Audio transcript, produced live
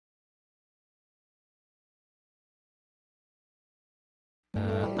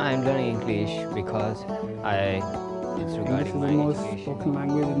I'm learning English because it's regarding my education.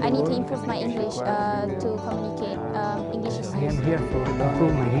 I need to improve my English to communicate. English is I am here to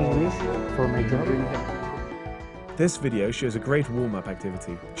improve my English for my job. This video shows a great warm-up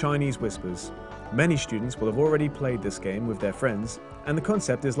activity, Chinese Whispers. Many students will have already played this game with their friends, and the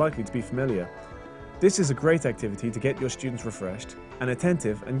concept is likely to be familiar. This is a great activity to get your students refreshed and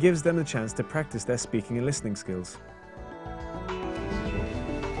attentive and gives them the chance to practice their speaking and listening skills.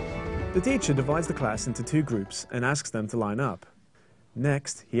 The teacher divides the class into two groups and asks them to line up.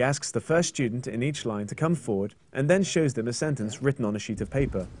 Next, he asks the first student in each line to come forward and then shows them a sentence written on a sheet of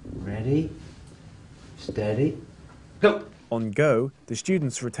paper. Ready, steady, go! On go, the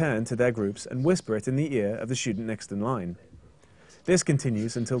students return to their groups and whisper it in the ear of the student next in line. This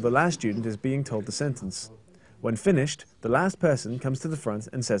continues until the last student is being told the sentence. When finished, the last person comes to the front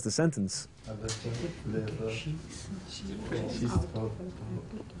and says the sentence.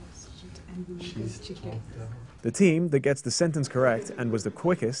 The team that gets the sentence correct and was the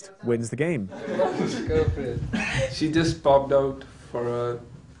quickest wins the game. She just popped out for a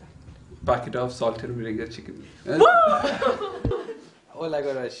packet of salted vinegar chicken. All I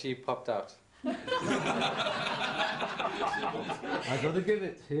got is she popped out. I gotta give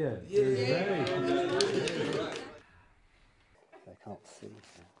it here. Yeah. I can't see.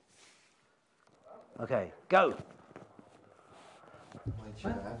 Okay, go!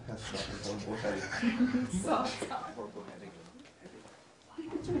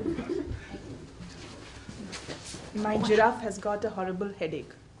 My giraffe has got a horrible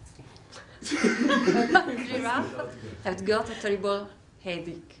headache. Giraffe has got a terrible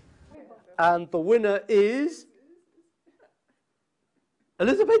headache. And the winner is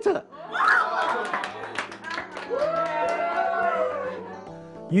Elizabeth.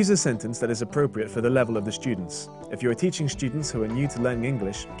 Use a sentence that is appropriate for the level of the students. If you are teaching students who are new to learning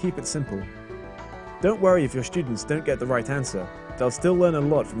English, keep it simple. Don't worry if your students don't get the right answer. They'll still learn a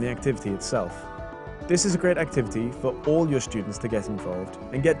lot from the activity itself. This is a great activity for all your students to get involved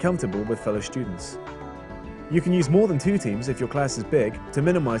and get comfortable with fellow students. You can use more than 2 teams if your class is big to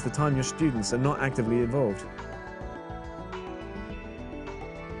minimize the time your students are not actively involved.